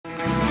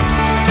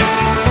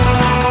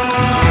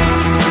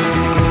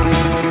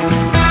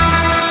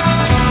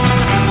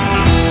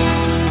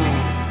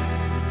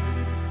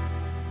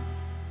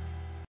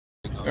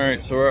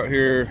Alright, so we're out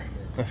here.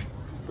 I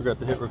forgot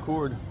to hit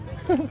record.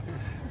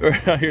 We're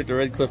out here at the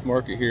Red Cliff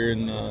Market here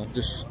in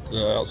just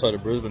outside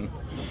of Brisbane.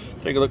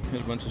 Take a look,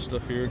 there's a bunch of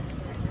stuff here.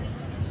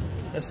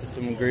 This is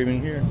some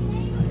engraving here.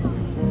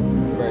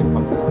 Very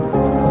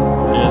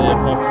popular. Yeah, the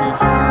epoxies.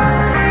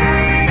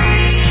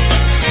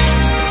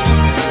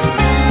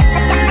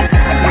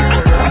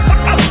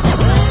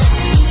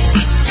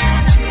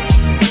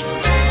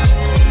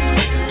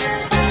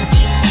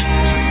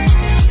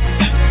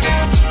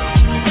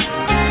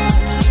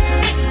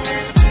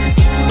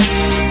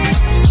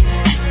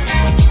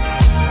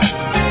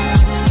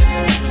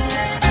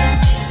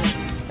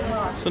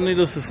 So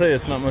needless to say,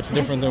 it's not much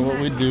different than what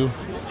we do.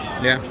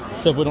 Yeah.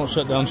 Except we don't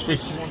shut down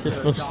streets,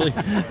 just mostly.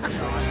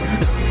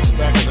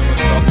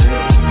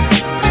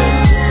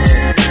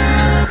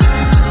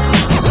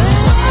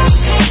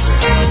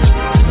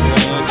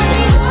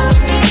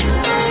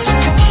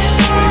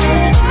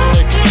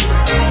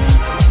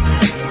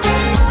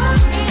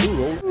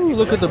 Ooh,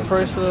 look at the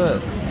price of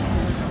that.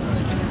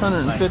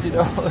 $150.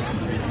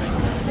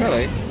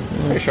 Really?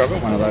 Pretty sure I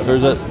got one of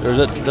those.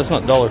 That's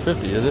not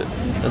 $1.50, is it?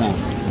 That's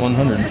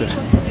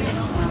 $150.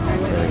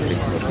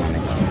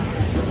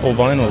 Oh,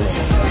 vinyls.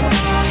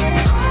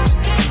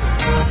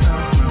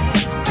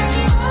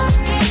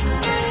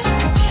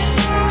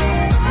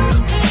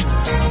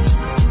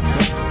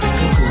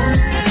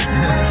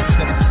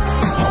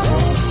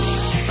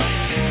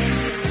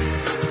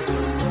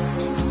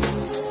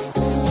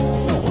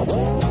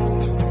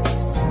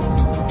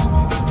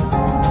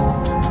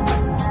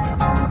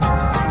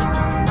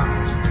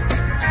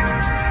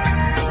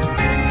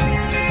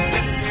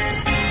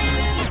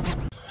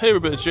 Hey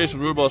everybody, it's Jason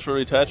with Rotoboss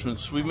Early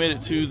Attachments. We've made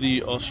it to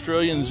the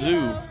Australian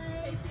Zoo.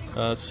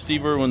 It's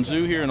Steve Irwin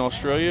Zoo here in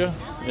Australia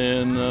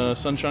in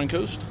Sunshine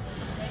Coast.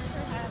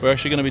 We're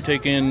actually going to be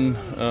taking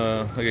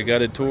like a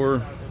guided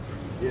tour,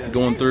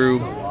 going through.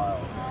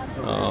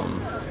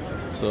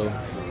 So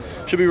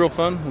should be real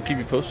fun. We'll keep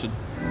you posted.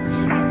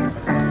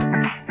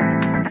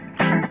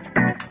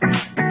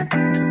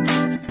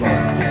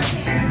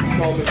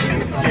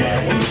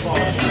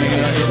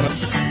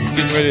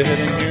 Getting ready to head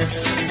in here,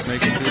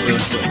 make it through the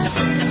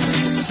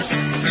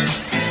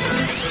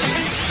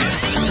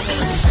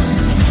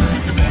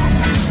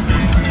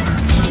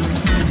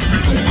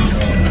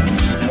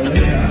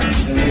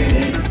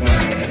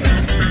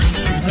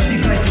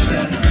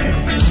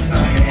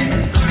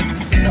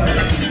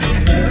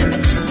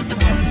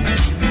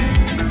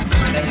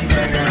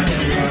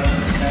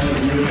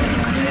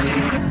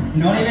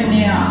Not even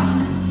now.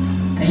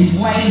 He's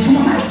waiting. Come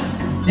on, mate.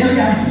 There we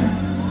go.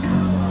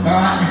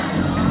 Alright.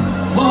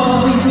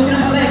 Whoa, he's looking at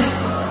my legs.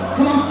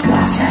 Come on.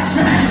 Last catch,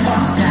 man.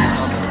 Last catch.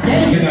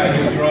 Yeah. You know, he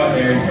was right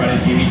there in front of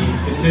Jimmy.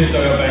 As soon as I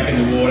got back in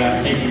the water,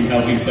 he can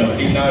help himself.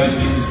 He knows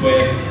this is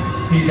where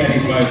he's at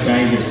his most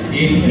dangerous,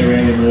 in and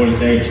around the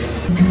water's edge.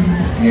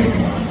 There we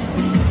go.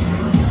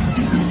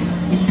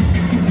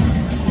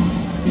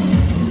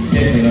 He's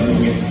definitely not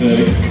looking at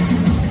food.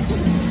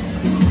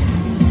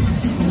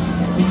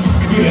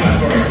 Give it up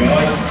for it,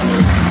 guys.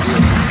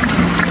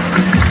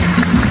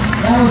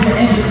 That was the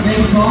end of the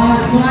time.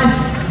 Guys,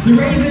 the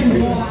reason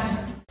why.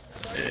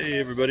 Hey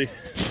everybody,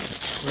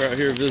 we're out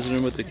here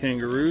visiting with the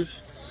kangaroos.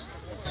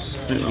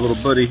 There's a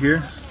little buddy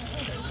here.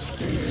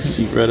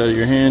 Eat right out of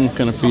your hand,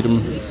 kind of feed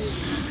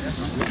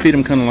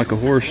them kind of like a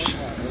horse.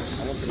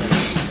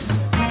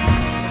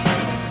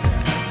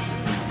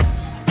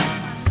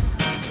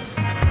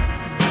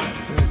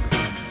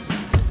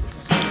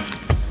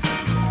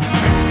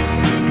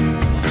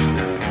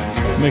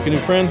 Make a new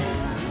friend?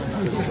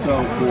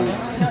 So cool.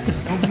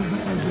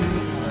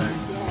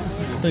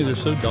 Things are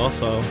so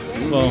docile.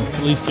 Well,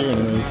 at least here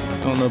anyways. I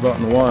don't know about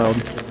in the wild.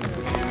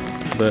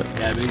 But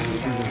yeah, these will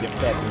get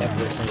fed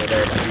every single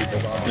day by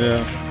people.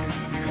 Yeah.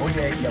 Oh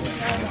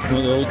yeah,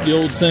 Well, the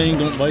old saying,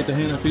 don't bite the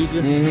hand that feeds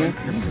you? Mm-hmm.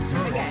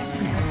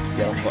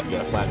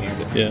 Yeah, flat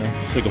handed.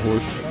 Yeah, it's like a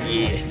horse.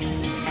 Yeah.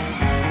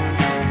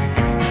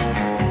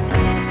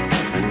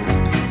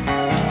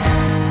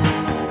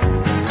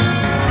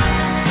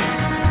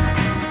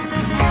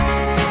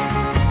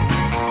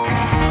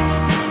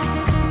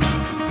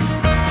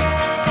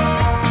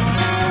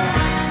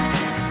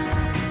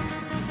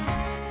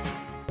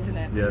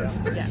 Yeah.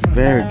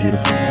 Very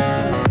beautiful.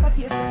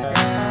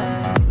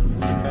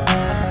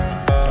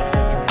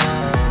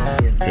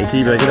 KT,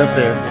 back it up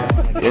there.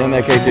 Get in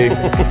there, KT.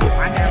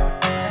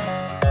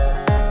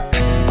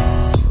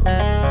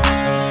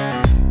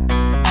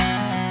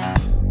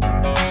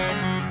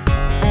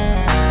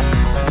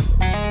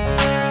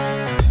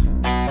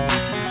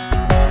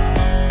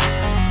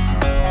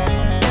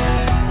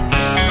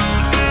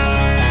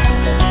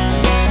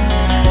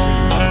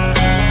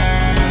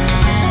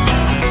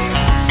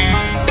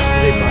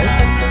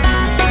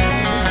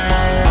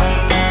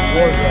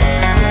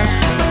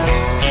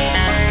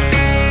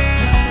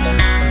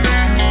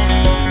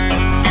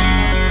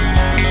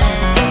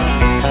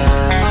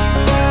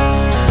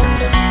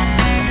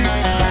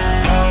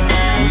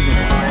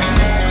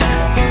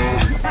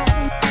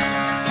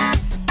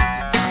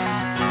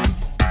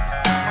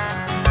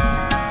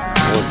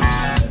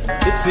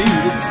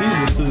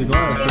 the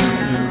glass.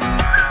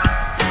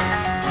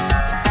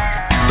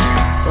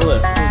 Oh,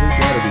 look. Oh, they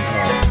gotta be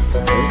hot.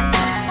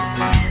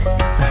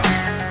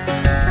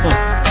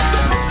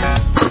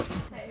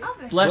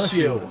 Bless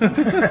you.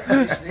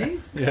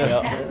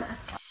 Yeah.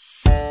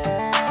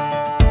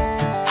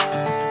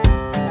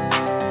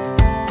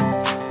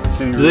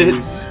 Yep.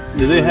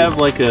 Do they have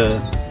like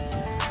an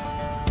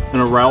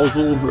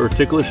arousal or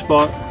ticklish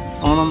spot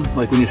on them?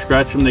 Like when you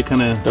scratch them, they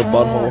kind of... Their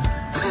butthole.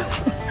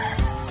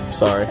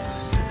 Sorry.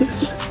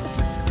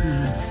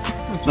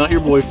 Not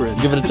your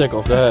boyfriend. Give it a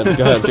tickle. Go ahead.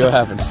 Go ahead. See what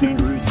happens.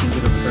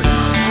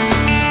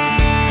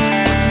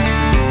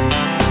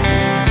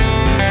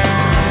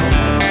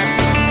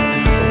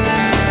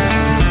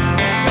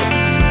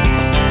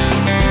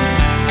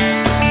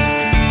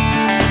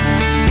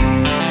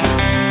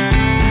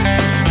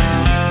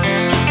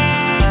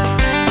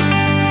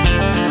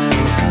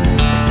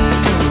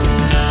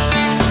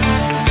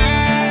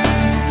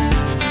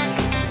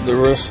 The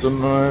rest of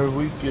my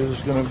week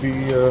is going to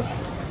be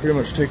pretty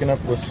much taken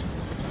up with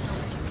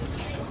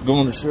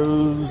going to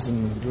shows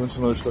and doing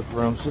some other stuff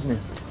around Sydney.